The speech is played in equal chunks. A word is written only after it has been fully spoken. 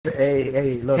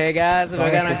Hey, look. Hey guys, we're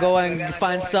gonna go and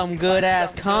find some good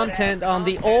ass content on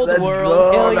the old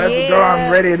world. Go, Hell let's yeah! go.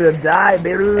 I'm ready to die,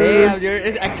 baby.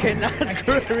 Hey, I cannot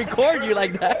record you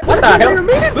like that. What the hell?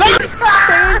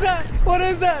 What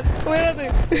is that?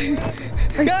 Espérate.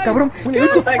 Ay, Guys, cabrón.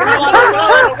 guys.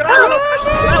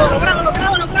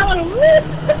 Grábalo.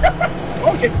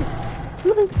 Oh, shit.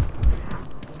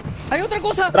 Hay otra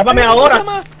cosa. Atrápame Hay otra ahora. cosa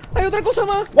más. Hay otra cosa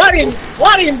más.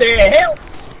 What in the hell?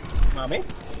 Mame.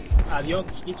 Adiós,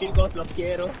 chicos, los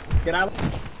quiero. Graba.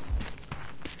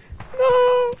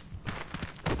 No.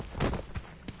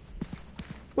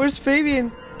 Where's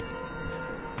Fabian?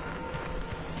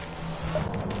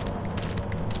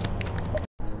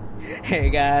 Hey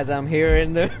guys, I'm here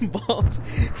in the vault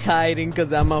hiding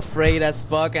because I'm afraid as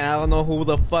fuck and I don't know who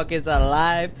the fuck is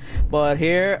alive, but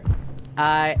here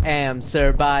I am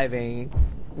surviving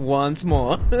once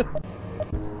more.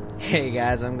 Hey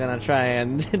guys, I'm gonna try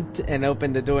and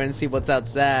open the door and see what's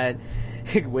outside.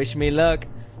 Wish me luck.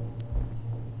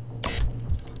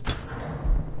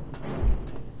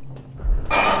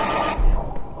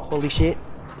 Holy shit.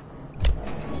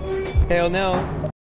 Hell no.